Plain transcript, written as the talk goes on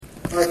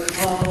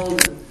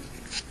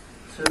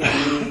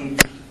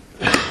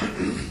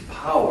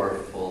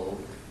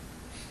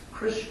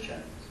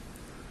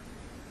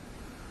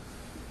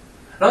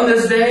On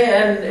this day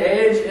and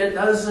age, it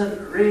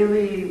doesn't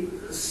really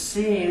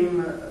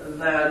seem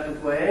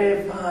that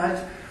way,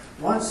 but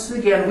once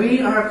again,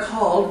 we are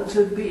called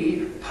to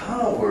be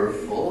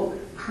powerful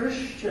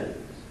Christians.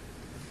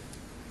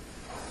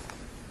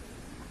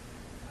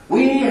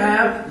 We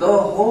have the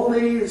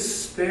Holy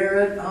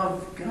Spirit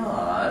of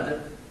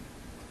God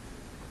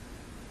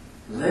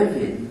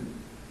living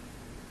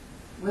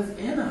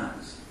within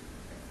us.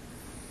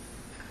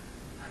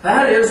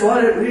 That is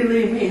what it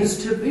really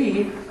means to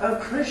be a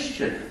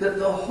Christian, that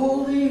the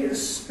Holy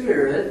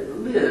Spirit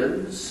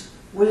lives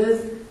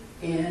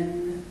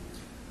within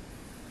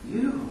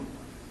you.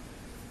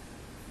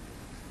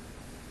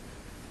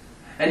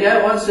 And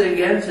yet, once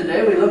again,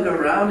 today we look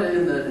around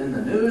in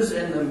the news,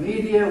 in the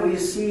media, we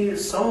see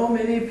so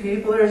many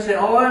people that are saying,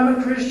 oh, I'm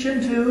a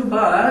Christian too,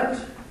 but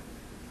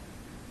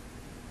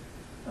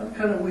I'm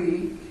kind of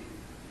weak.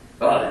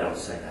 Well, they don't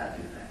say that,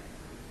 do they?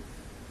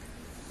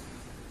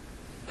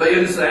 But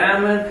you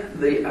examine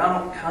the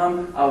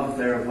outcome of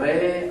their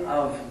way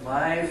of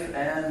life,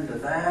 and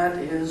that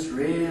is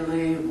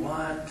really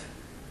what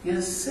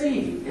you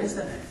see,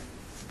 isn't it?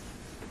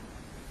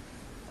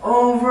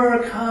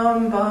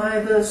 Overcome by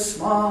the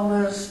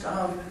smallest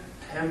of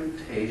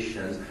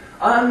temptations,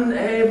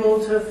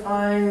 unable to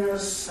find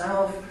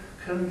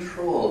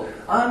self-control,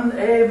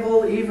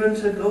 unable even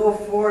to go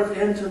forth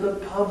into the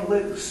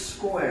public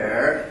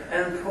square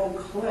and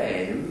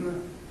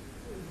proclaim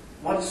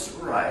what's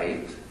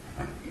right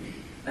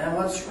and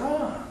what's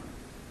wrong.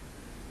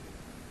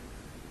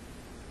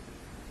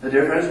 The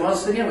difference,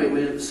 once again,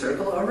 we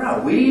circle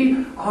around.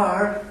 We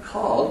are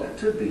called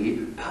to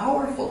be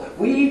powerful.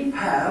 We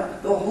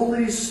have the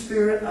Holy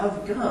Spirit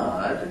of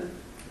God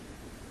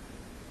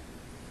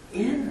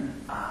in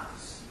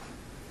us.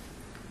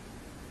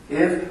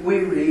 If we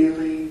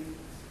really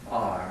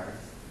are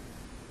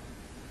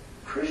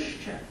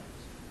Christians.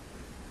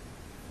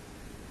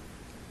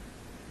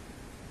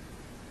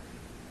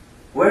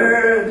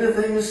 Where do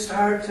things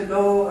start to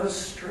go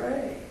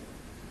astray?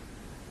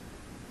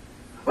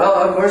 Well,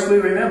 of course, we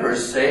remember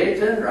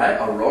Satan, right?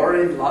 A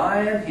roaring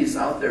lion. He's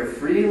out there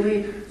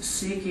freely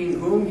seeking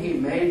whom he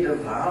may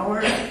devour.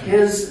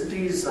 His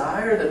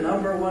desire, the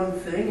number one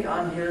thing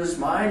on his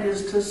mind,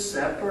 is to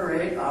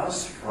separate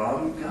us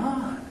from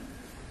God.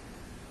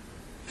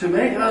 To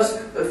make us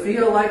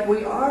feel like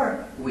we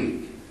are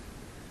weak.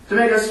 To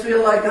make us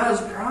feel like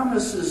God's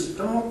promises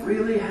don't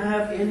really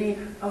have any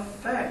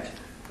effect.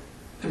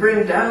 To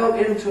bring doubt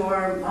into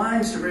our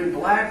minds, to bring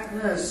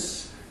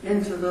blackness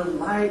into the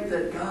light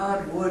that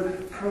God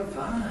would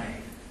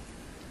provide.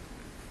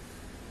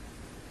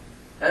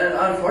 And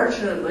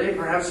unfortunately,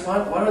 perhaps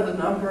one of the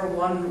number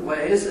one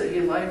ways that he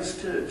likes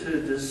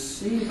to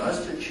deceive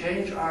us, to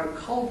change our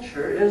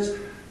culture, is,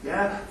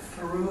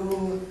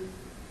 through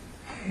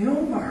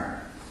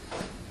humor.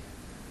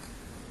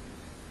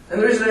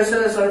 And the reason I say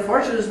it's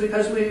unfortunate is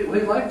because we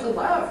like to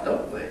laugh,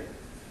 don't we?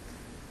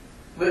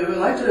 We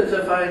like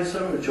to find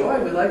some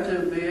joy. We like to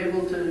be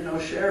able to,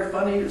 share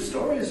funny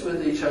stories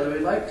with each other. We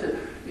like to,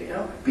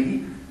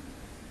 be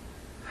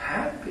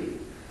happy.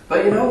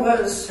 But you know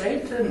what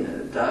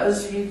Satan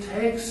does? He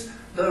takes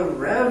the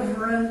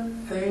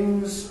reverent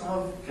things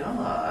of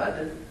God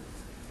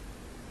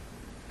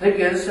and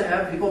begins to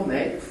have people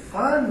make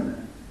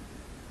fun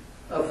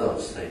of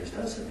those things,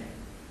 doesn't he?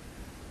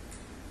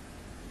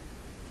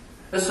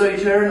 And so you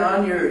turn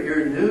on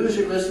your news,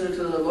 you're listening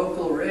to the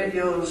local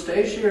radio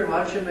station, you're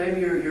watching maybe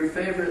your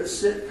favorite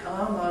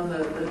sitcom on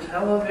the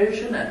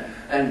television,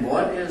 and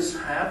what is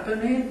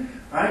happening?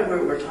 Right?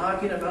 We're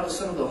talking about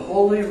some of the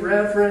holy,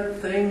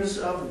 reverent things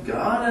of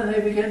God, and they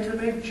begin to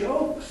make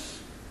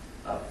jokes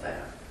of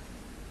that.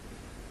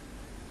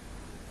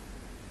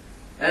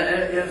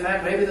 And in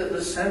fact, maybe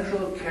the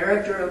central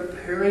character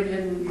appearing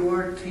in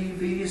your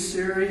TV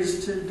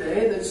series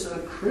today that's a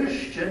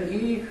Christian,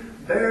 he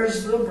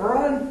bears the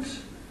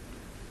brunt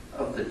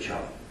of the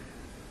joke.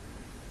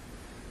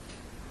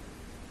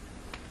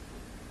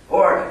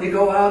 Or you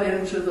go out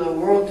into the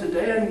world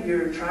today and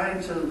you're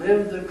trying to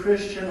live the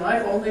Christian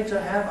life only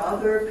to have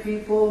other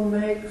people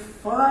make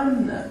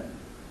fun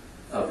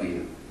of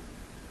you.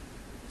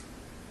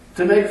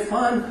 To make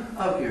fun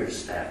of your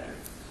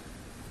standards.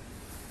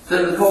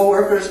 The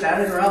co-workers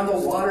standing around the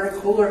water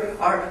cooler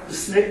are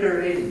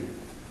snickering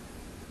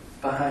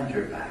behind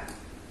your back.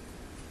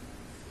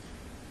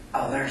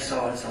 Oh, they're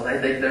so-and-so.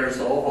 They think they're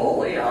so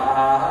holy.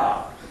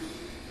 Ah,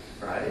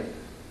 right?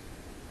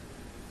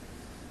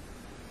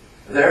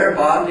 They're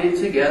bonding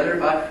together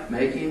by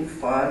making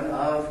fun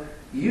of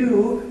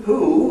you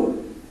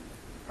who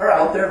are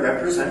out there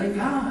representing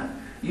God.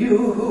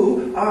 You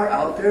who are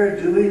out there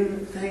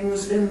doing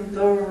things in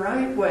the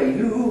right way.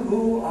 You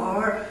who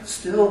are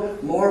still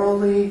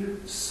morally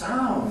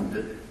sound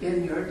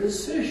in your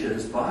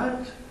decisions.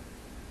 But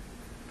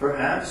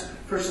perhaps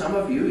for some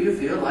of you, you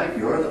feel like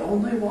you're the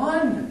only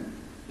one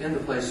in the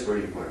place where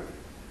you work,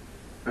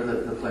 or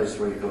the place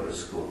where you go to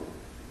school,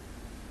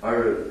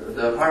 or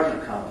the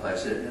apartment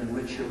complex in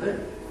which you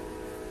live.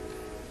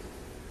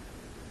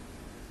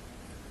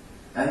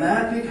 And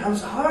that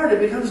becomes hard. It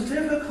becomes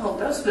difficult,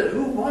 doesn't it?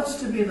 Who wants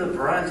to be the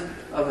brunt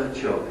of a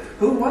joke?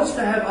 Who wants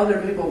to have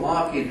other people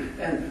mocking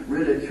and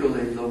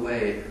ridiculing the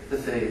way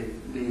that they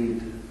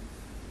lead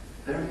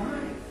their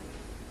life?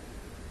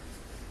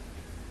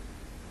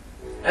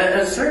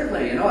 And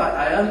certainly,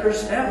 I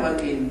understand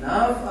when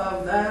enough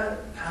of that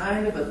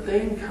kind of a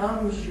thing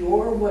comes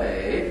your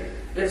way,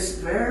 it's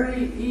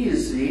very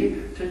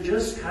easy to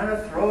just kind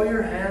of throw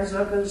your hands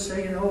up and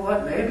say, you know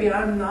what, maybe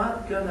I'm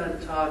not going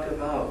to talk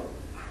about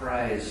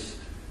Christ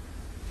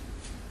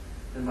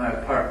in my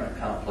apartment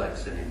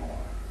complex anymore.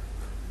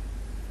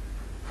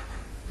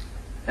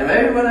 And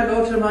maybe when I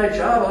go to my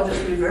job, I'll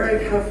just be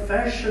very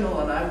professional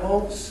and I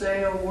won't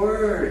say a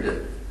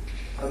word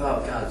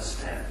about God's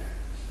standards.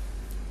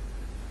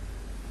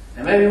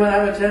 And maybe when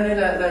I'm attending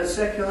that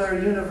secular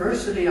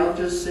university, I'll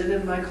just sit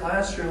in my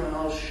classroom and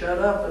I'll shut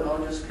up and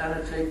I'll just kind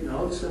of take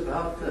notes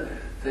about the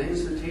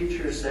things the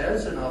teacher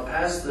says, and I'll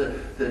pass the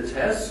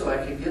test so I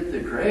can get the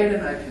grade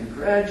and I can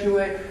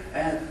graduate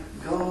and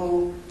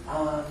go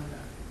on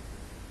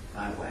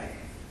my way.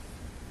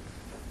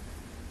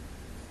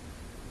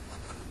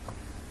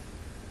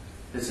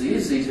 It's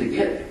easy to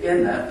get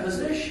in that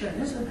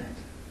position, isn't it?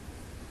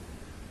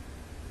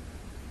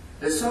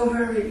 It's so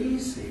very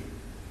easy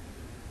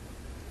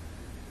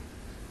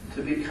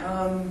to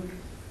become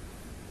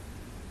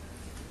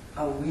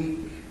a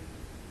weak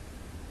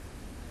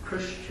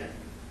Christian.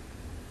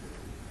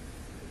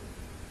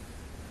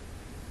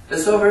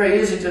 It's so very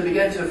easy to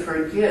begin to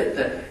forget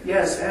that,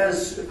 yes,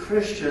 as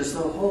Christians, the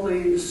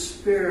Holy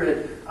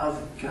Spirit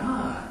of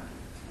God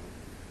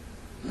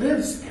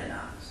lives in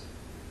us.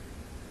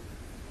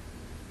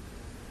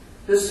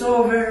 It's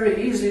so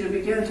very easy to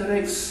begin to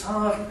make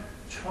soft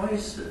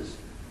choices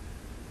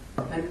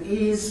and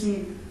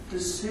easy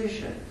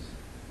decisions.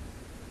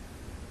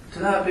 To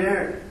not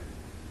bear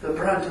the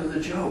brunt of the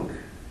joke.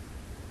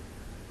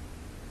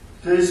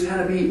 To just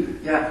kind of be,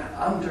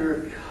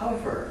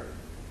 undercover,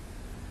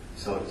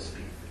 so to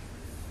speak.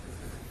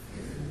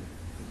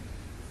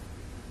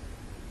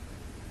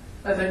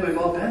 I think we've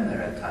all been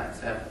there at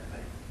times, haven't we?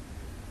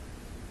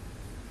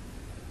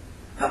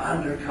 The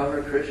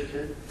undercover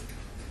Christian.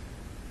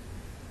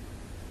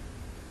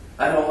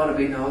 I don't want to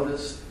be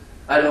noticed.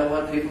 I don't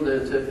want people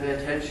to pay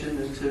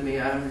attention to me.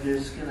 I'm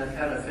just going to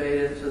kind of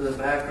fade into the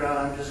background.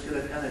 I'm just going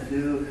to kind of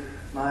do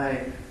my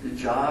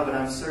job, and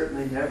I'm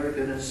certainly never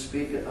going to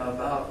speak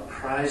about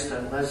Christ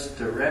unless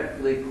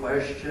directly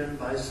questioned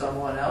by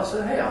someone else.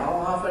 And hey, how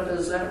often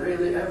does that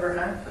really ever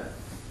happen?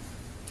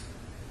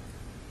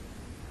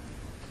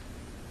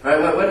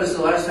 Right? When is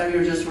the last time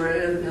you just were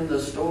in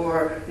the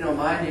store,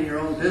 minding your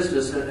own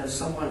business, and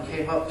someone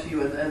came up to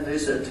you and they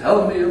said,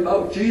 "Tell me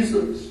about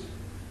Jesus.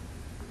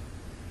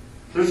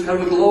 There's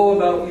kind of a glow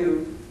about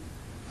you.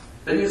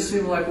 And you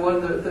seem like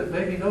one that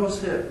maybe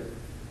knows Him."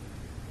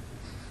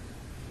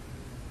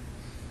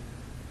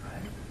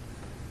 Right?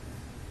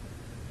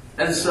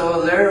 And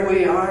so there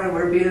we are, and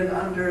we're being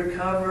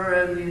undercover,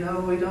 and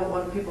we don't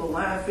want people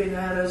laughing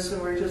at us,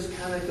 and we're just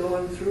kind of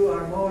going through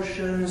our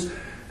motions,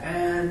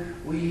 and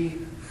we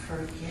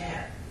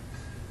forget.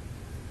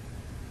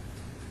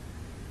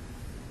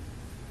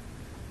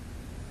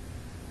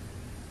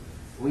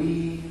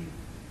 We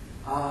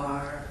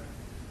are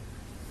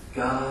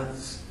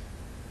God's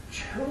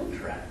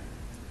children.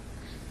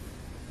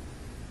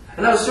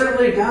 And now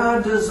certainly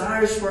God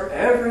desires for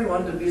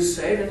everyone to be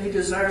saved, and He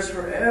desires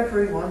for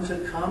everyone to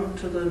come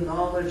to the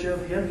knowledge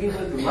of Him. He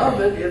would love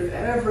it if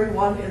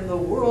everyone in the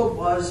world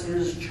was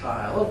His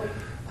child.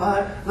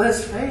 But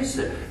let's face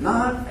it,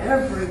 not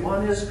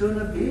everyone is going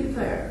to be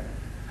there.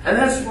 And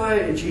that's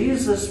why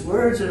Jesus'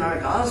 words in our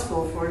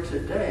gospel for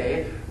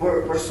today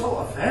were so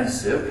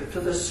offensive to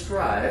the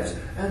scribes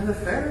and the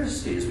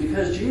Pharisees.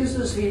 Because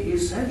Jesus, He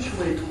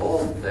essentially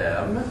told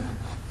them,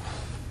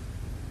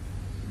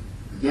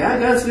 yeah,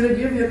 God's going to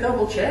give you a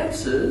couple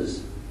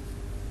chances.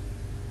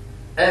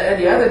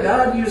 And yeah, the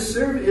God you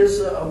serve is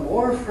a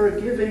more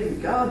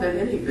forgiving God than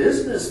any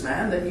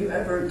businessman that you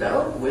ever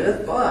dealt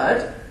with.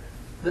 But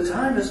the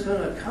time is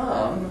going to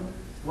come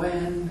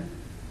when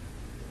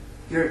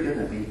you're going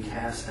to be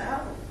cast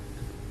out.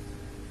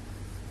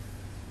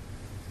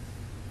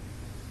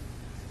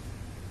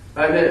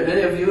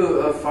 Many of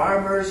you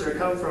farmers or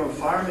come from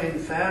farming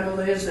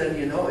families, and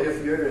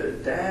if your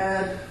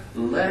dad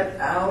let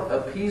out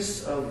a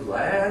piece of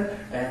land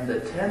and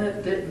the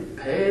tenant didn't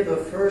pay the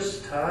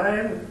first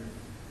time,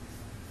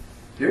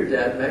 your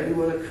dad maybe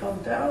would have come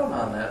down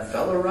on that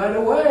fella right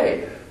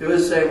away. He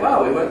would say,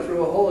 wow, we went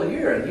through a whole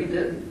year and he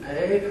didn't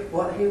pay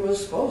what he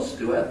was supposed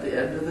to at the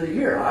end of the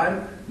year.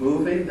 I'm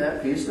moving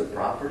that piece of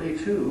property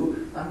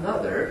to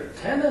another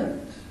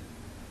tenant.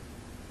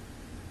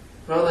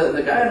 Well,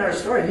 the guy in our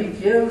story, he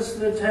gives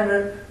the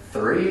tenant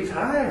 3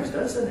 times,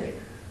 doesn't he?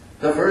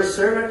 The first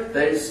servant,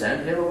 they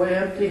send him away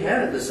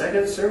empty-handed. The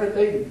second servant,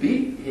 they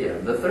beat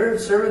him. The third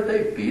servant,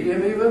 they beat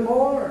him even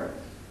more.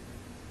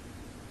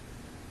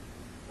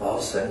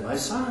 Well, send my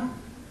son.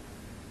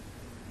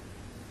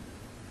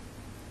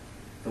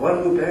 The The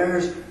one who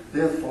bears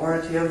the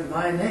authority of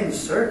my name,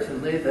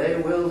 certainly they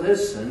will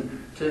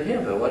listen to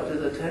him. But what do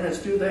the tenants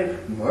do? They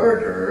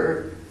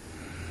murder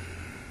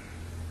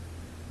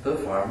the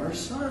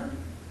farmer's son.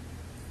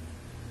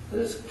 They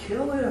just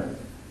kill him.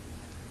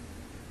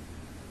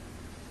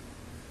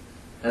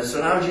 And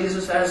so now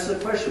Jesus asks the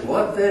question,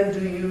 what then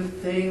do you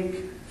think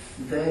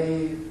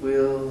they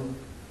will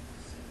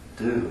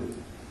do?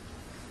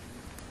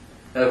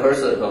 And of course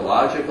the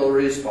logical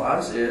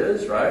response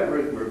is, right,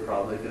 we're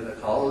probably going to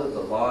call it the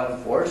law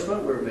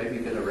enforcement. We're maybe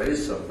going to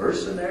raise some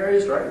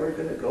mercenaries, right? We're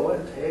going to go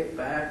and take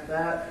back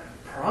that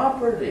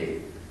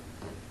property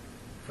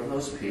from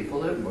those people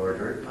that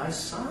murdered my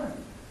son.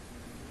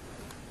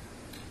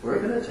 We're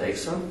going to take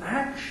some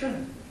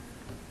action.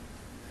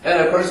 And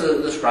of course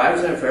the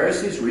scribes and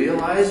Pharisees,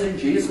 realizing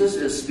Jesus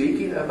is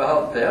speaking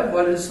about them,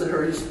 what is their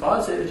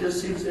response? It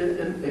just seems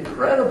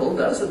incredible,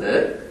 doesn't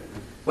it?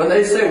 When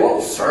they say,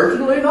 well,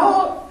 certainly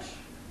not.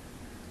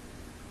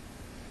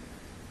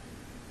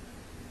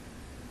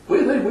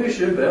 We think we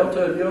should be able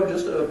to,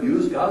 just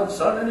abuse God's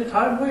Son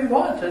anytime we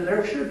want, and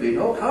there should be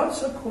no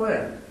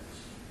consequence.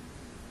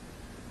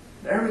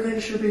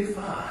 Everything should be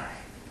fine.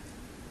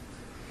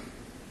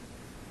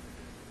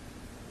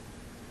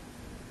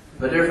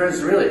 The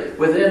difference really,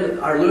 within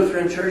our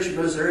Lutheran Church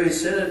Missouri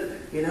Synod,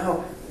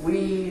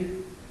 we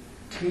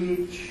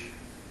teach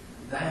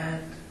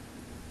that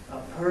a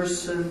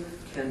person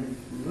can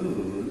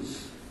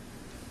lose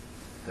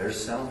their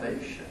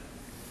salvation.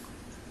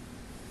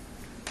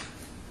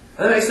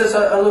 And that makes us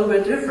a little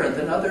bit different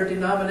than other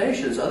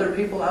denominations. Other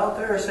people out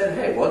there are saying,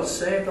 hey, once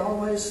saved,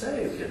 always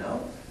saved, And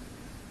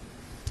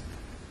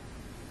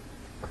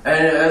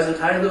as a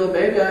tiny little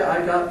baby,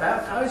 I got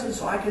baptized, and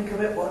so I can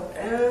commit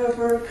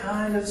whatever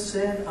kind of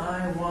sin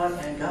I want,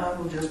 and God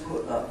will just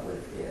put up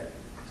with it.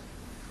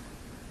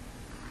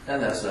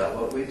 And that's not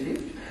what we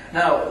teach.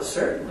 Now,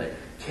 certainly,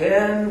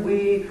 can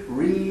we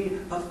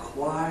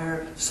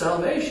reacquire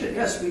salvation?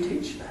 Yes, we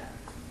teach that.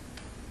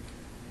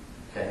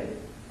 Okay?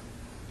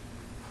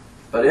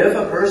 But if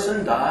a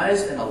person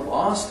dies in a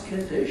lost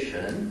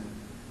condition,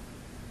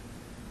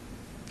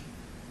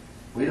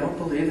 we don't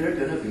believe they're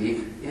going to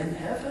be in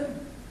heaven.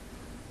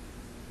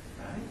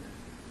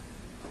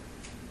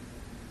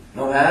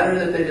 No matter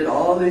that they did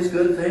all these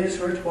good things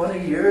for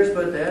 20 years,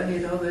 but then,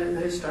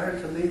 they start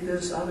to lead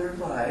this other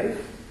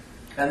life.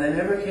 And they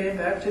never came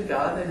back to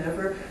God. They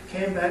never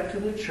came back to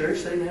the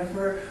church. They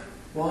never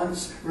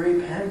once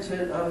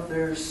repented of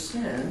their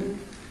sin.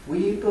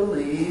 We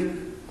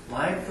believe,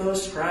 like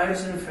those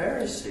scribes and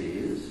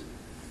Pharisees,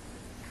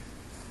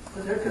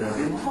 that they're going to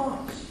be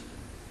lost.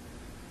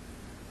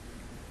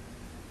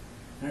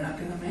 They're not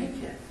going to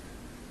make it.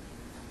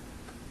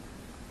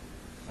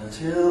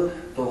 Until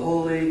the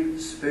Holy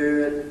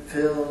Spirit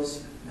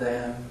fills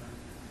them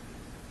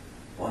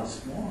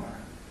once more.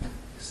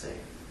 See?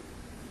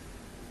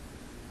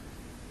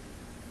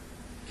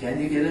 Can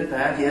you get it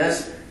back?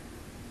 Yes,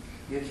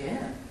 you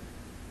can.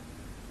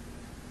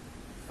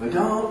 We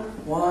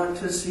don't want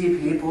to see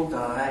people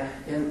die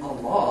in a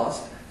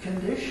lost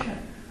condition.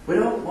 We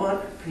don't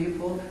want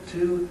people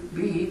to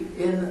be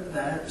in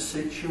that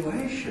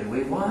situation.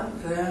 We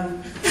want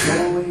them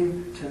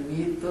going to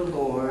meet the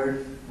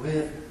Lord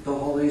with the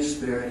Holy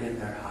Spirit in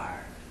their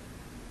heart.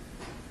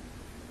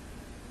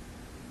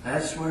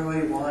 That's where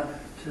we want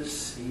to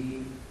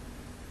see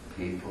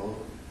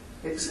people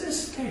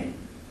existing.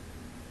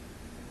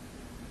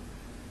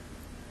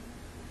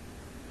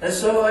 And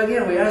so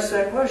again, we ask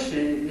that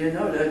question,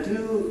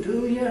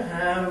 do you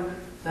have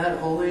that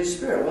Holy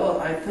Spirit? Well,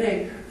 I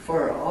think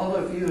for all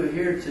of you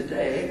here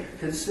today,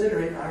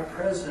 considering our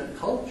present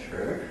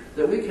culture,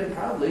 that we can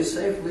probably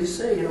safely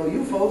say,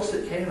 you folks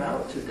that came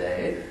out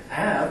today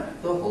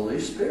have the Holy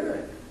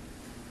Spirit.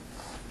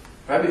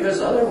 Right?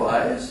 Because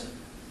otherwise,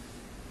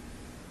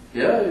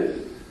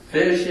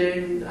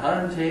 fishing,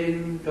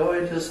 hunting,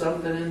 going to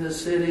something in the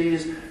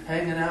cities,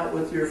 hanging out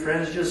with your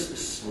friends, just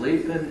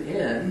sleeping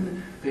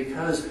in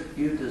because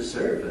you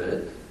deserve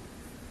it.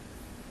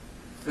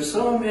 There's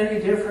so many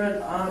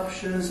different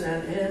options,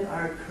 and in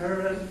our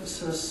current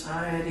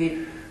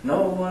society,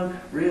 no one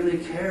really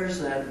cares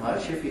that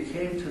much if you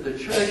came to the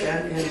church.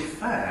 And in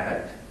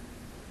fact,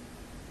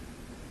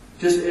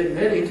 just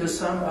admitting to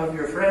some of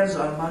your friends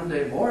on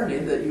Monday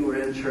morning that you were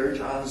in church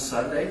on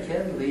Sunday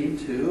can lead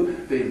to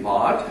being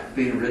mocked,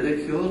 being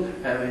ridiculed,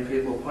 having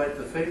people point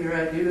the finger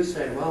at you,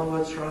 saying, well,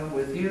 what's wrong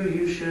with you?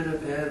 You should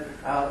have been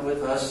out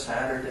with us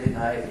Saturday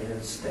night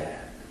instead.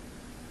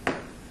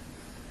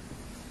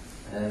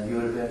 And you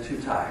would have been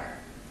too tired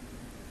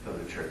to go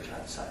to church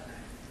on Sunday.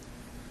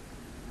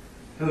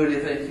 Who do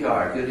you think you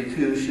are? Goody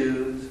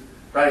two-shoes?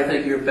 Right? You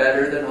think you're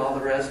better than all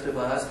the rest of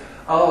us?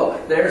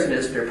 Oh, there's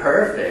Mr.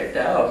 Perfect.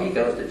 Oh, he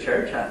goes to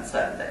church on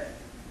Sunday.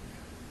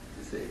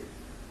 You see?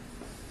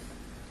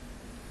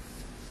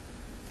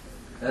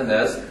 And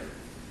that's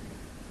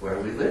where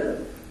we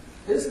live,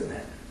 isn't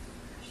it?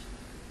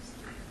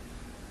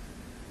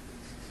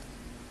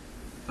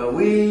 But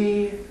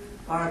we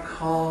are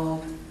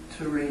called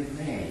to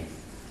remain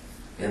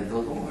in the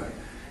Lord.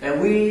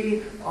 And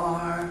we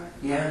are,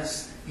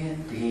 yes,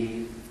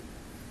 indeed,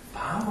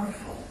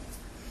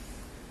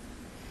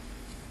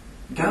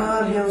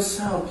 God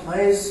Himself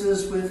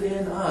places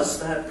within us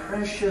that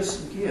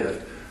precious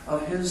gift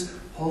of His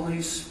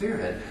Holy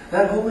Spirit.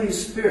 That Holy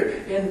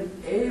Spirit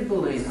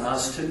enabling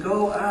us to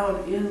go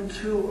out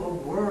into a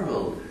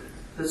world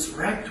that's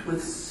wrecked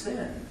with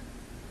sin.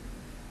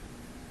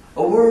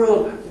 A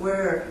world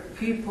where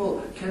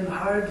people can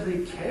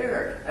hardly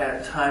care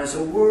at times.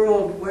 A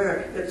world where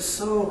it's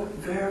so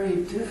very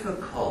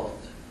difficult,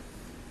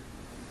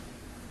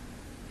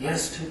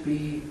 yes, to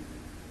be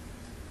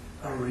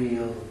a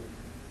real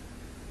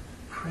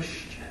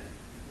Christian.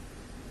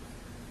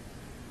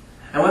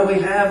 And when we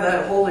have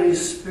that Holy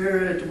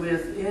Spirit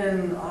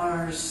within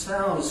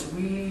ourselves,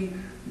 we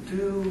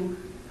do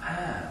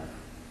have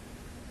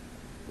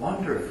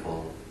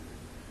wonderful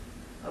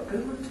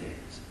abilities.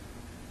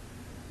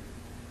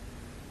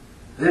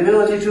 The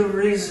ability to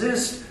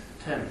resist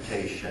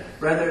temptation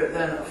rather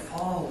than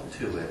fall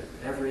to it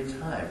every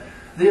time.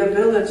 The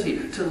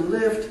ability to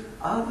lift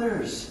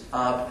others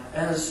up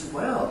as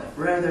well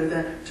rather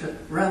than to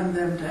run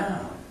them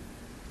down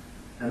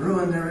and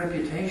ruin their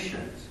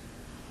reputations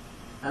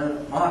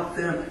and mock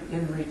them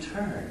in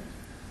return.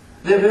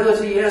 The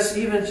ability, yes,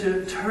 even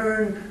to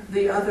turn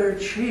the other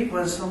cheek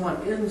when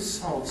someone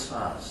insults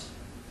us.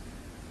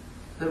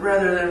 That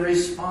rather than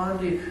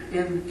responding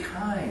in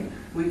kind,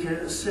 we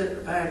can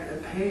sit back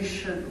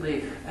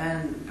patiently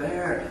and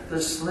bear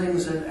the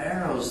slings and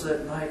arrows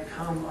that might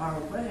come our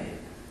way.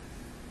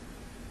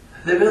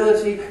 The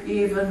ability,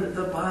 even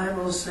the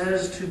Bible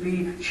says, to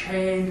be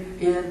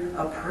chained in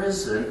a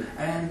prison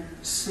and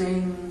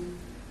sing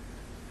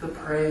the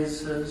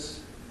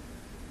praises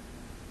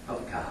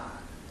of God.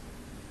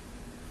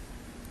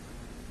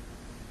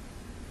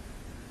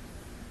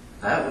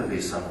 That would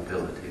be some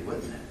ability,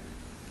 wouldn't it?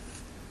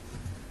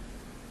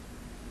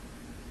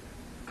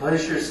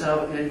 Place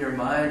yourself in your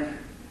mind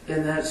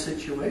in that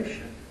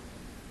situation.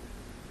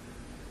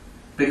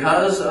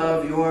 Because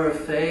of your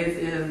faith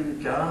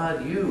in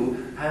God,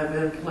 you have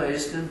been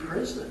placed in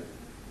prison.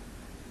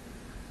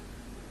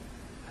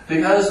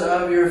 Because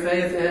of your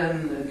faith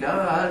in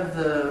God,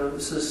 the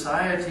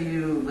society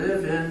you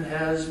live in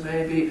has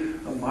maybe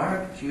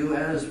marked you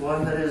as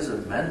one that is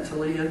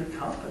mentally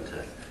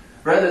incompetent.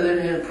 Rather than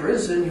in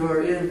prison,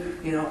 you're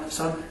in,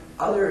 some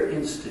other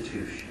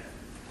institution.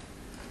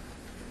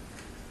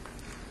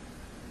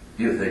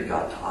 You think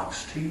God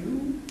talks to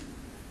you?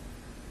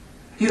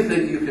 You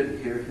think you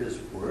can hear His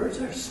words?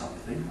 There's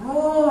something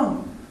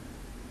wrong.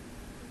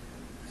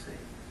 See,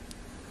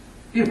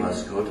 you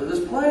must go to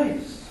this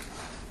place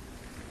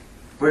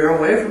where you're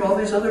away from all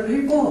these other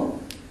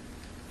people.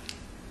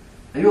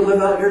 And you'll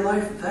live out your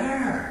life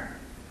there.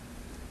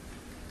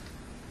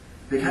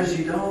 Because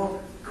you don't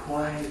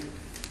quite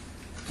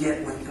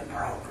get with the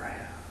program.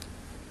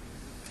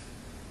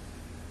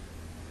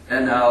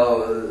 And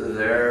now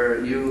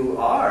there you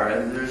are,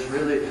 and there's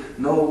really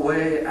no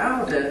way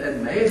out.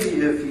 And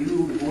maybe if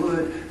you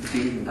would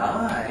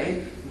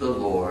deny the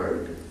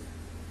Lord,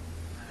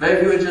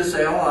 maybe you would just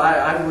say,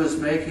 I was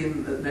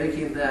making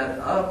that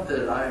up,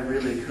 that I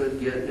really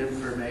could get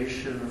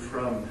information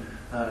from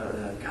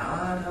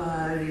God.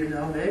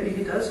 Maybe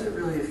He doesn't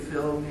really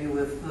fill me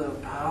with the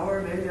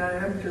power. Maybe I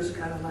am just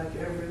kind of like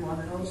everyone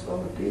else.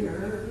 Oh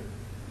dear.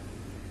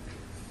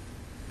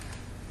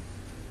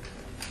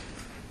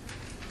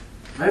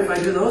 If I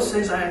do those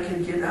things, I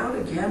can get out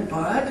again.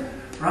 But,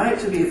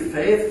 to be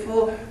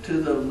faithful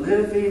to the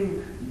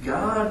living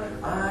God,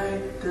 I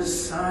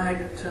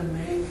decide to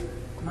make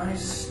my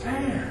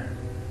stand.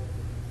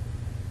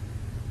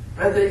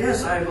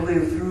 Yes, I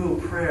believe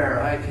through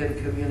prayer I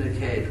can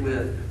communicate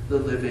with the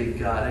living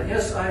God. And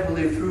yes, I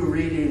believe through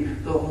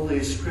reading the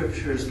Holy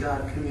Scriptures,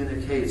 God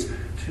communicates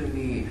to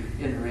me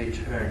in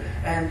return.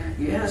 And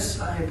yes,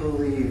 I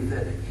believe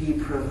that He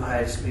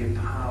provides me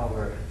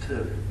power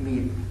to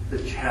meet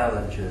the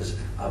challenges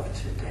of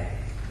today.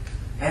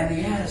 And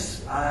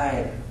yes,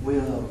 I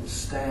will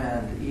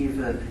stand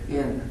even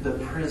in the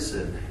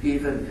prison,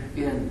 even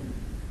in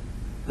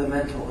the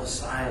mental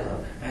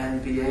asylum,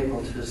 and be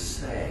able to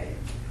say,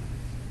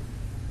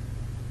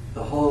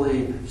 the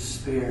Holy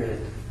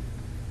Spirit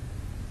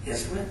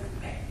is with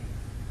me.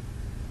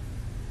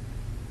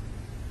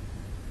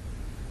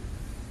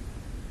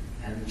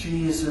 And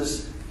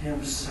Jesus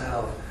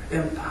Himself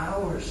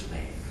empowers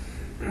me.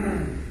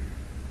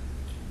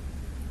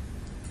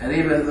 And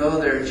even though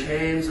there are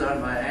chains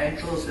on my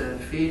ankles and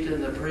feet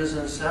in the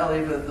prison cell,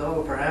 even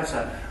though perhaps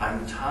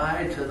I'm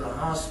tied to the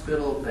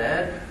hospital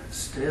bed,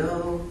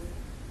 still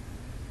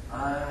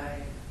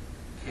I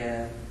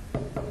can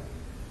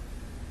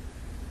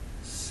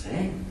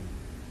sing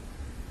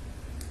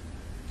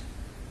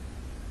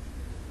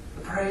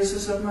the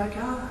praises of my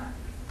God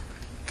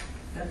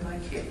and my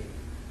King.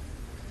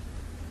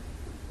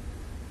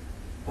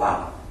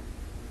 Wow.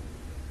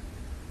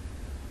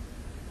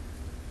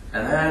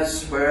 And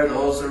that's where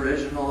those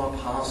original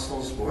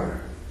apostles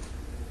were.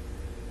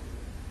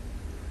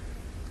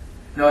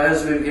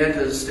 As we begin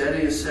to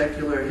study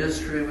secular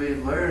history, we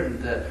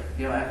learned that,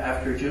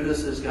 after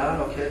Judas is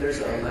gone, there's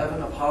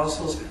 11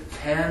 apostles,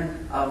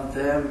 10 of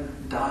them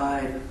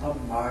died a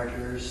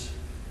martyr's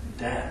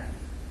death.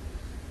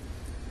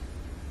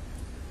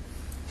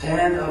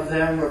 10 of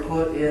them were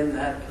put in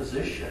that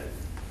position.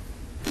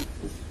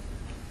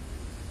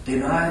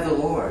 Deny the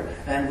Lord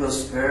and we'll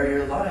spare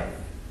your life.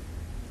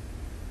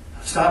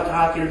 Stop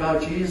talking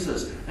about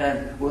Jesus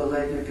and we'll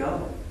let you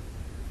go.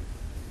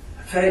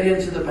 Fade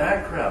into the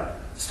background.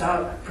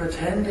 Stop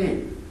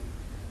pretending.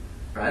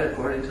 Right?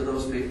 According to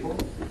those people.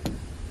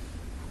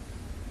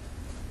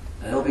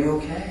 And it'll be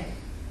okay.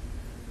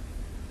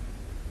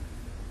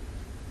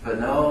 But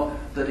no,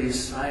 the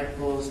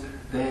disciples,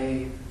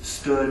 they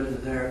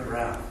stood their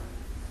ground.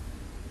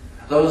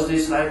 Those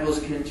disciples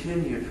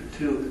continued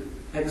to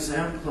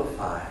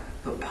exemplify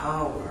the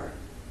power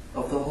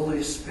of the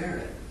Holy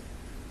Spirit.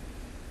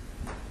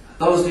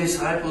 Those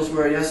disciples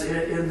were, yes,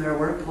 in their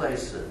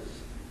workplaces.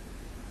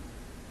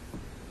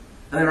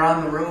 And they were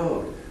on the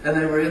road. And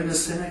they were in the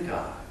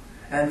synagogue.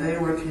 And they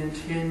were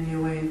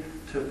continuing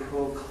to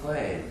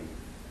proclaim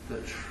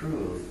the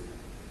truth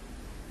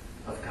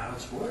of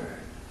God's Word.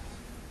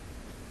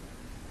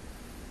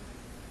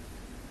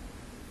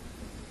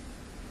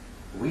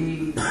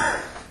 We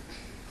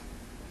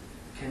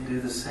can do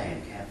the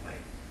same, can't we?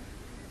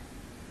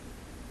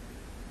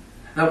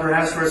 Now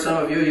perhaps for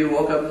some of you, you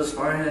woke up this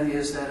morning and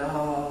you said,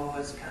 oh,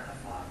 it's kind of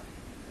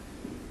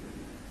foggy.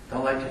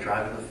 Don't like to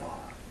drive in the fog.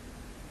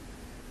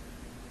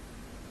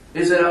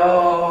 You said,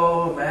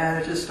 oh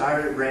man, it just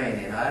started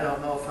raining. I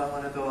don't know if I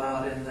want to go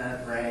out in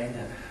that rain.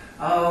 And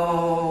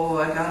oh,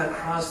 I got to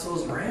cross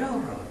those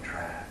railroad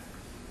tracks.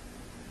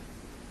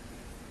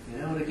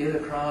 To get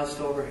across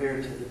over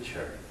here to the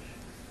church.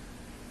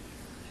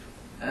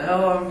 And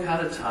oh, I'm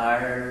kind of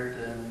tired,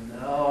 and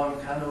oh,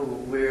 I'm kind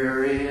of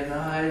weary, and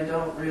I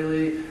don't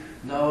really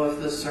know if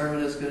the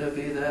sermon is going to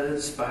be that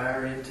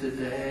inspiring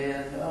today.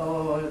 And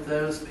oh,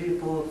 there's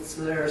people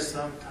there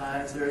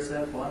sometimes. There's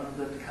that one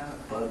that kind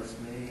of bugs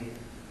me.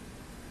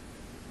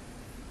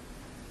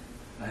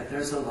 Right?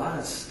 There's a lot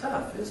of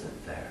stuff,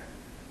 isn't there?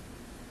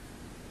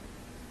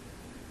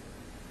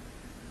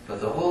 But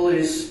the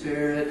Holy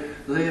Spirit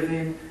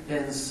living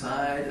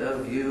inside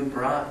of you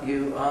brought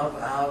you up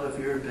out of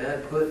your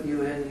bed, put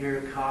you in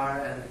your car,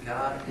 and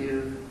got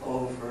you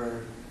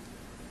over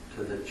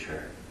to the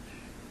church.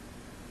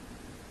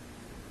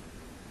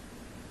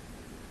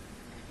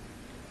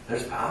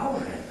 There's power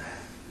in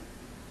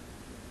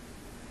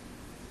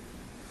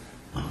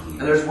that.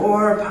 And there's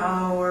more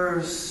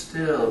power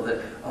still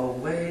that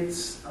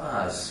awaits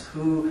us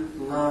who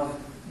love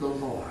the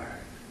Lord.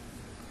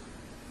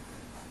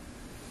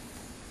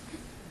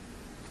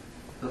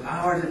 The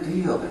power to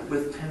deal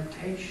with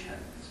temptations.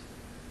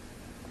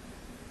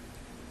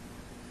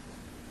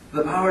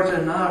 The power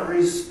to not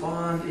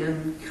respond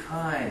in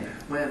kind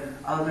when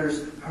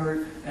others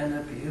hurt and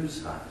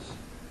abuse us.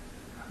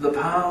 The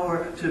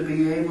power to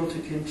be able to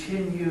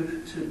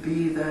continue to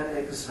be that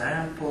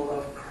example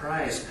of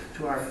Christ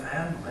to our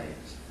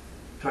families,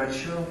 to our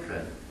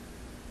children,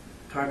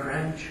 to our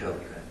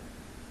grandchildren.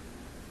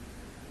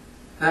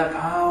 That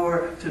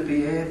power to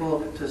be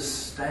able to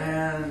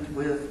stand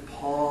with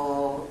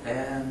Paul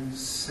and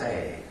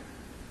say,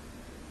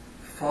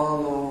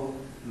 follow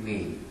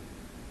me,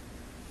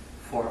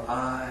 for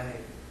I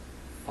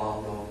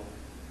follow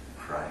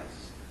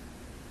Christ.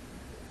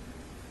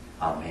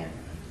 Amen.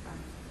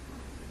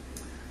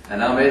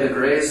 And now may the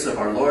grace of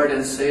our Lord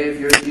and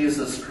Savior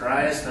Jesus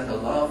Christ and the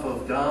love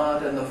of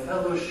God and the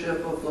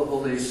fellowship of the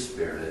Holy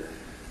Spirit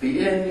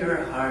be in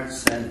your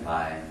hearts and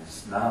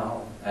minds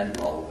now and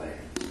always.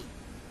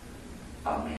 Amen.